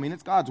pretty well. I mean,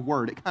 it's God's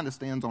Word. It kind of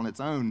stands on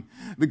its own.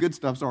 The good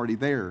stuff's already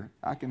there.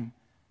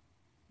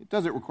 It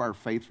doesn't require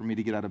faith for me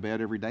to get out of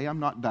bed every day. I'm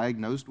not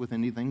diagnosed with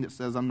anything that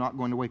says I'm not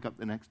going to wake up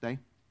the next day.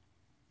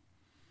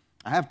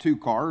 I have 2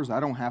 cars. I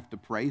don't have to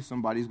pray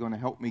somebody's going to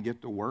help me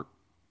get to work.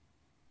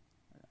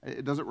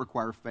 It doesn't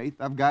require faith.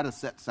 I've got a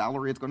set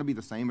salary. It's going to be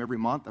the same every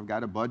month. I've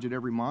got a budget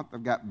every month.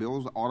 I've got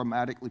bills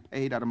automatically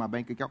paid out of my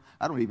bank account.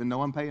 I don't even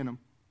know I'm paying them.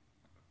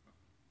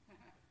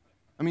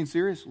 I mean,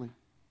 seriously.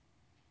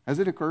 Has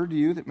it occurred to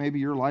you that maybe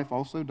your life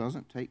also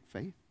doesn't take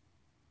faith?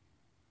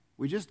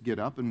 We just get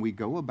up and we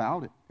go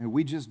about it, and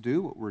we just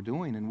do what we're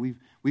doing, and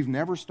we've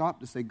never stopped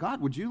to say, God,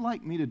 would you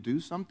like me to do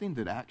something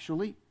that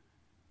actually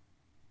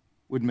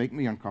would make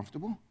me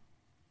uncomfortable?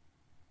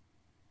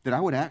 That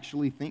I would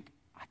actually think,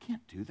 I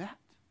can't do that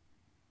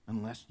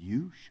unless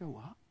you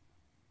show up?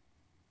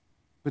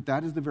 But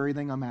that is the very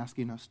thing I'm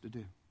asking us to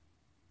do.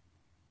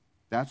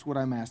 That's what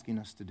I'm asking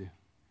us to do.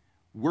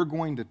 We're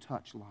going to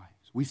touch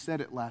lives. We said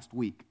it last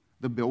week.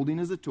 The building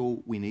is a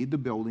tool. We need the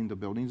building. The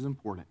building is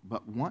important.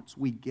 But once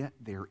we get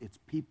there, it's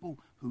people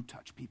who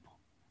touch people.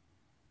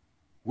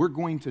 We're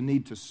going to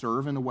need to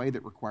serve in a way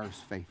that requires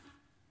faith.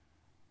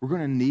 We're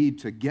going to need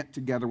to get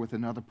together with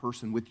another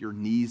person with your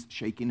knees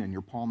shaking and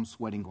your palms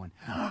sweating going,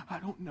 I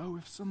don't know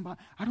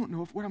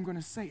if what I'm going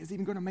to say is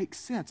even going to make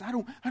sense. I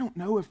don't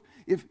know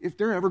if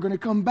they're ever going to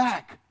come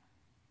back.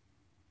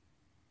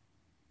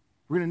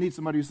 We're going to need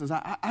somebody who says,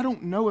 I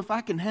don't know if I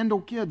can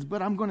handle kids,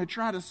 but I'm going to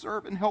try to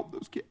serve and help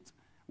those kids.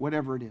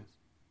 Whatever it is.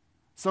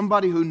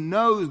 Somebody who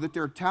knows that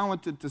they're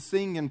talented to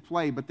sing and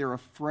play, but they're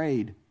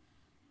afraid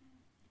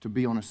to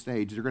be on a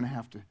stage. They're going to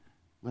have to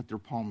let their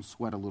palms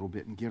sweat a little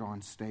bit and get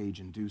on stage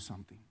and do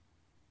something.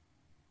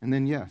 And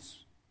then, yes,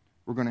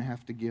 we're going to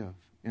have to give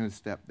in a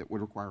step that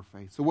would require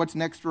faith. So what's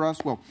next for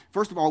us? Well,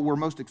 first of all, we're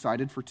most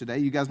excited for today.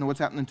 You guys know what's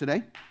happening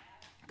today?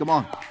 Come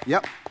on.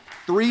 Yep.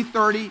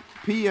 3:30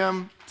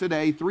 p.m.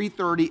 today,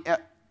 3:30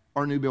 at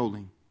our new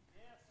building.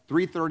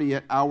 3:30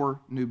 at our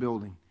new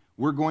building.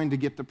 We're going to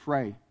get to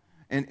pray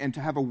and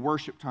to have a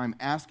worship time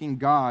asking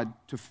God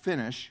to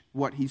finish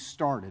what He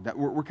started.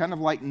 We're kind of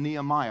like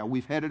Nehemiah.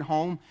 We've headed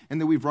home and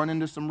then we've run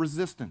into some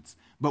resistance,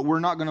 but we're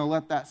not going to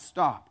let that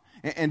stop.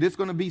 And it's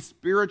going to be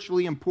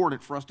spiritually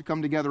important for us to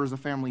come together as a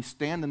family,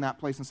 stand in that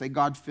place and say,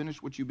 God,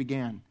 finish what you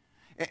began.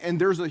 And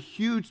there's a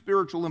huge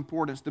spiritual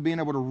importance to being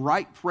able to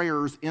write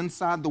prayers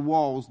inside the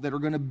walls that are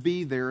going to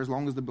be there as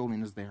long as the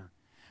building is there.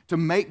 To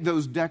make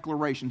those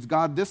declarations.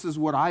 God, this is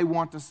what I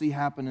want to see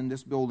happen in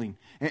this building.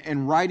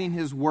 And writing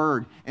His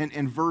word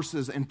and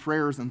verses and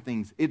prayers and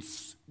things.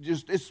 It's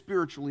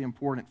spiritually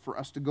important for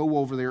us to go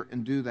over there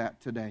and do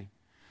that today.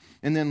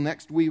 And then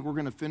next week, we're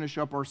going to finish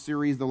up our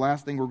series. The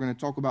last thing we're going to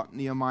talk about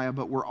Nehemiah,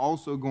 but we're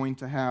also going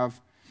to have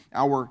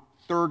our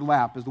third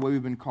lap, is the way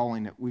we've been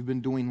calling it. We've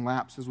been doing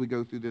laps as we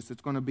go through this.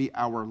 It's going to be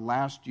our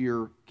last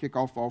year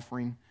kickoff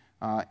offering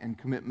and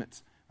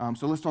commitments.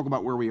 So let's talk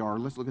about where we are.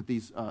 Let's look at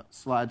these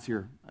slides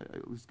here.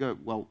 Let's go.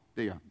 Well,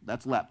 yeah,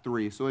 that's lap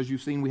 3. So as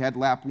you've seen, we had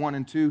lap 1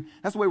 and 2.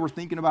 That's the way we're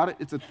thinking about it.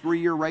 It's a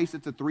 3-year race.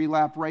 It's a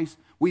 3-lap race.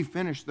 We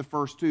finished the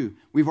first 2.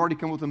 We've already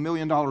come with $1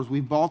 million.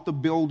 We've bought the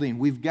building.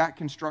 We've got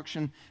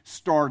construction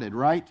started,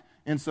 right?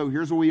 And so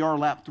here's where we are,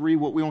 lap 3.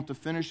 What we want to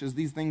finish is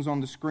these things on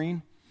the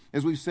screen.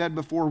 As we've said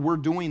before, we're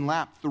doing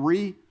lap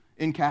 3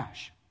 in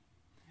cash.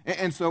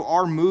 And so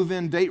our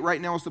move-in date right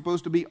now is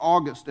supposed to be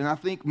August. And I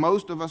think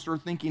most of us are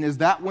thinking, is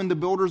that when the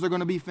builders are going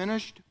to be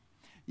finished?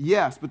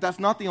 Yes, but that's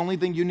not the only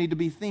thing you need to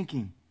be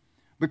thinking.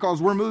 Because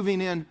we're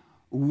moving in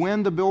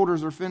when the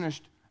builders are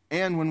finished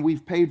and when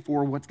we've paid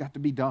for what's got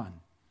to be done.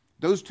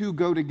 Those two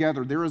go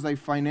together. There is a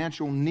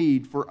financial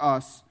need for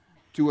us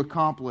to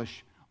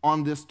accomplish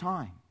on this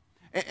time.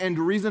 And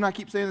the reason I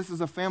keep saying this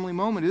is a family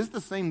moment is the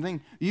same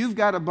thing. You've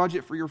got a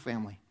budget for your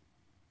family.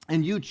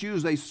 And you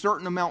choose a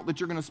certain amount that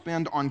you're going to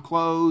spend on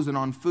clothes and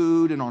on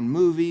food and on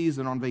movies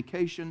and on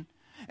vacation.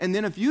 And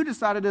then if you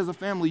decided as a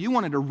family you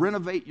wanted to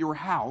renovate your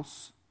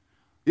house,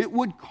 it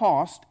would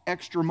cost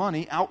extra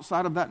money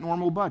outside of that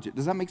normal budget.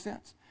 Does that make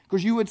sense?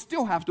 Because you would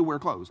still have to wear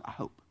clothes, I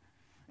hope.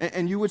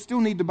 And you would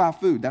still need to buy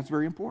food. That's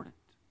very important.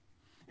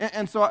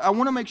 And so I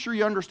want to make sure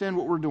you understand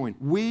what we're doing.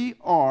 We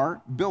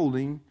are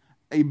building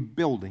a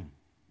building.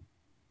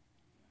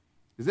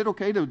 Is it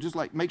okay to just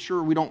make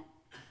sure we don't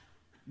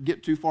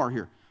get too far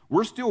here?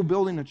 We're still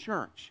building a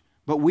church,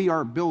 but we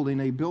are building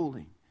a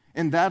building.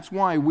 And that's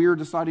why we're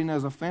deciding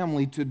as a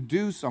family to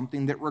do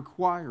something that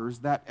requires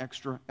that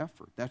extra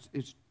effort.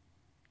 It's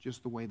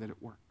just the way that it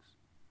works.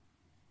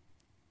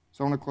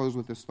 So I want to close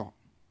with this thought.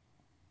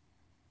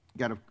 You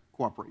got to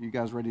cooperate. You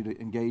guys ready to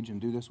engage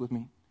and do this with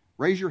me?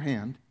 Raise your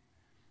hand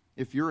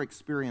if your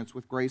experience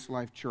with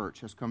GraceLife Church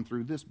has come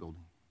through this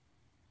building.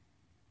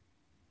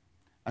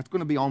 That's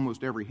going to be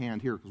almost every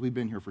hand here because we've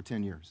been here for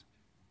 10 years.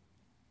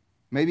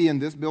 Maybe in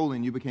this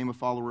building you became a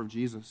follower of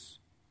Jesus,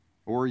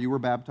 or you were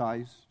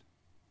baptized,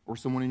 or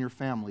someone in your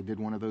family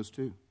did one of those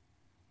two.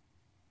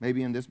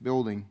 Maybe in this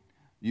building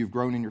you've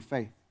grown in your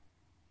faith.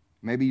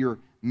 Maybe your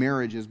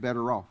marriage is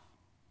better off.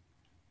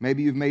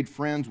 Maybe you've made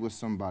friends with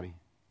somebody.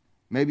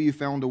 Maybe you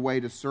found a way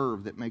to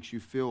serve that makes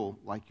you feel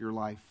like your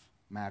life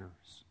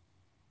matters.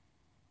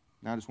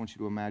 Now I just want you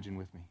to imagine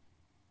with me.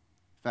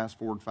 Fast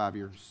forward 5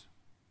 years,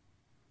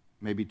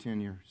 maybe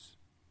 10 years,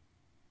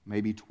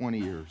 maybe 20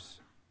 years.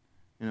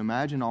 And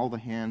imagine all the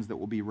hands that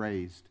will be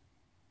raised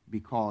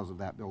because of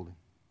that building.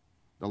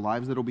 The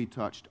lives that will be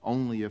touched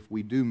only if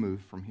we do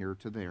move from here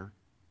to there.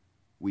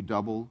 We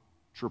double,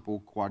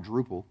 triple,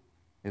 quadruple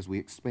as we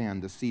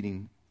expand the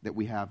seating that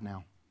we have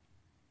now.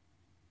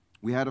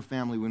 We had a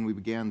family when we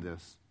began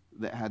this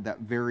that had that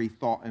very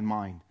thought in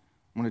mind.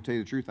 I'm going to tell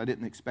you the truth, I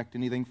didn't expect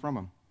anything from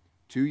them.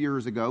 2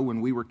 years ago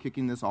when we were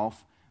kicking this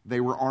off, they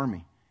were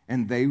Army.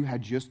 And they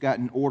had just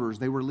gotten orders.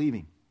 They were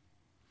leaving.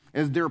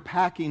 As they're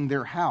packing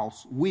their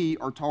house, we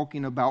are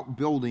talking about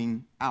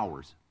building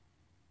ours.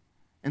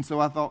 And so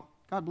I thought,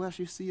 God bless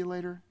you, see you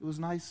later. It was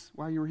nice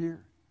while you were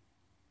here.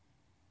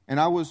 And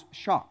I was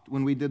shocked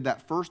when we did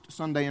that first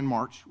Sunday in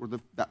March, or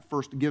that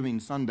first Giving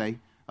Sunday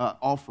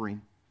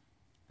offering.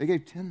 They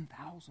gave $10,000.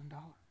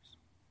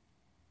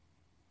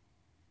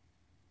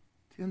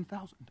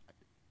 $10,000.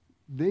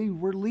 They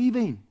were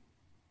leaving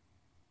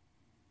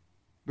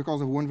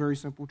because of one very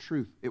simple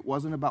truth. It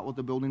wasn't about what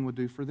the building would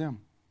do for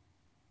them.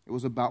 It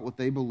was about what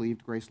they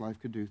believed GraceLife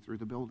could do through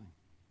the building.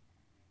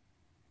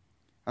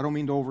 I don't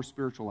mean to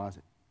over-spiritualize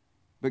it,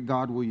 but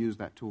God will use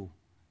that tool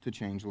to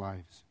change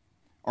lives.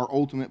 Our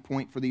ultimate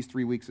point for these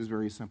 3 weeks is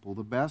very simple.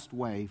 The best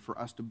way for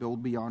us to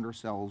build beyond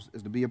ourselves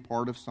is to be a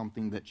part of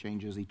something that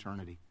changes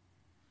eternity.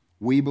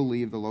 We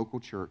believe the local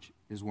church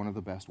is one of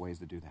the best ways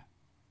to do that.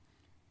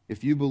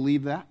 If you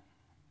believe that,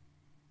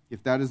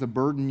 if that is a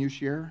burden you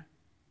share,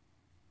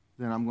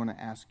 then I'm going to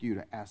ask you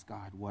to ask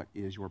God, what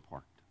is your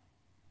part?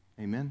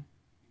 Amen?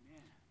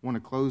 I want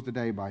to close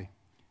today by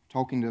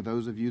talking to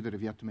those of you that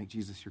have yet to make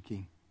Jesus your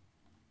king.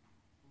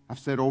 I've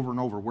said over and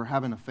over, we're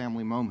having a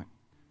family moment.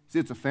 See,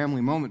 it's a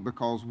family moment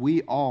because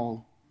we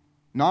all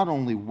not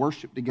only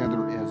worship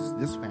together as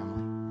this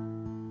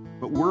family,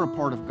 but we're a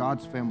part of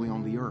God's family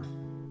on the earth.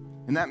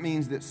 And that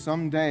means that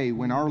someday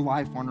when our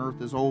life on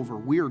earth is over,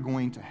 we are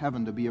going to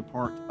heaven to be a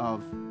part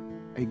of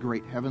a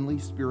great heavenly,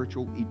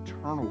 spiritual,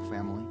 eternal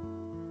family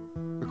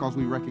because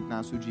we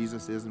recognize who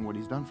Jesus is and what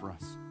he's done for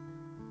us.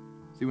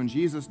 See, when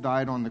Jesus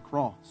died on the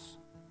cross,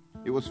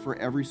 it was for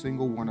every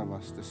single one of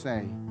us to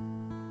say,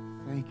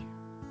 thank you.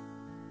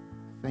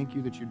 Thank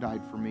you that you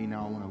died for me.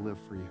 Now I want to live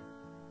for you.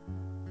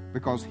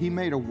 Because he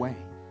made a way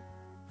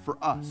for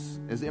us,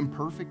 as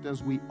imperfect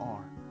as we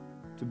are,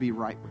 to be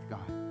right with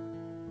God.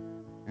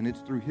 And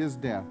it's through his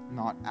death,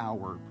 not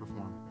our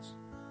performance.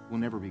 We'll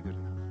never be good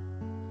enough.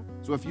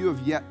 So if you have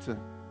yet to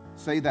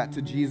say that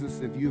to Jesus,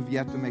 if you have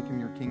yet to make him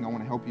your king, I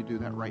want to help you do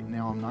that right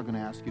now. I'm not going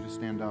to ask you to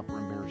stand up or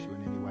embarrass you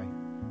in any way.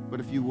 But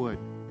if you would,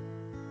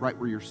 right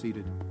where you're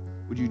seated,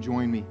 would you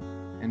join me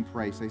and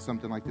pray? Say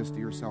something like this to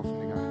yourself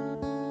and to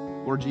God.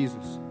 Lord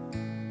Jesus,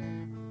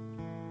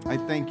 I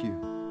thank you.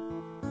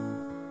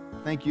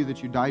 Thank you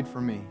that you died for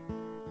me.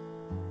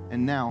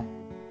 And now,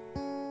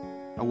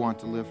 I want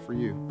to live for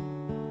you.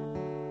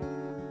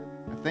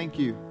 I thank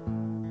you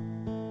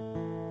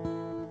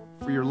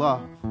for your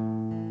love,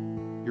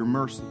 your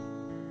mercy,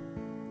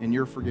 and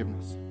your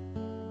forgiveness.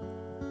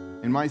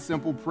 And my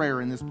simple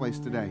prayer in this place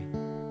today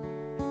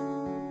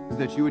is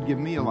that you would give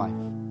me a life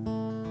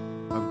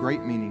of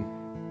great meaning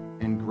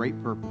and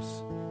great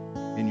purpose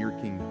in your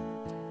kingdom.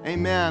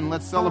 Amen.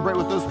 Let's celebrate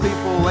with those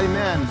people.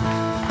 Amen.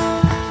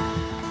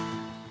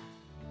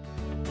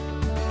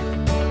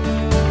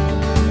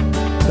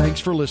 Thanks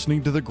for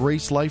listening to the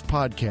Grace Life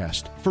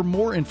podcast. For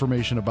more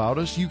information about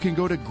us, you can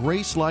go to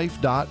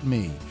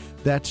gracelife.me.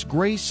 That's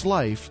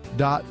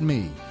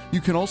gracelife.me.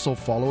 You can also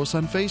follow us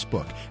on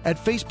Facebook at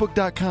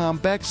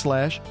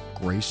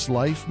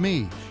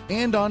facebook.com/GraceLifeMe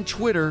and on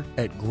Twitter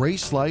at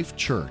GraceLife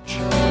Church.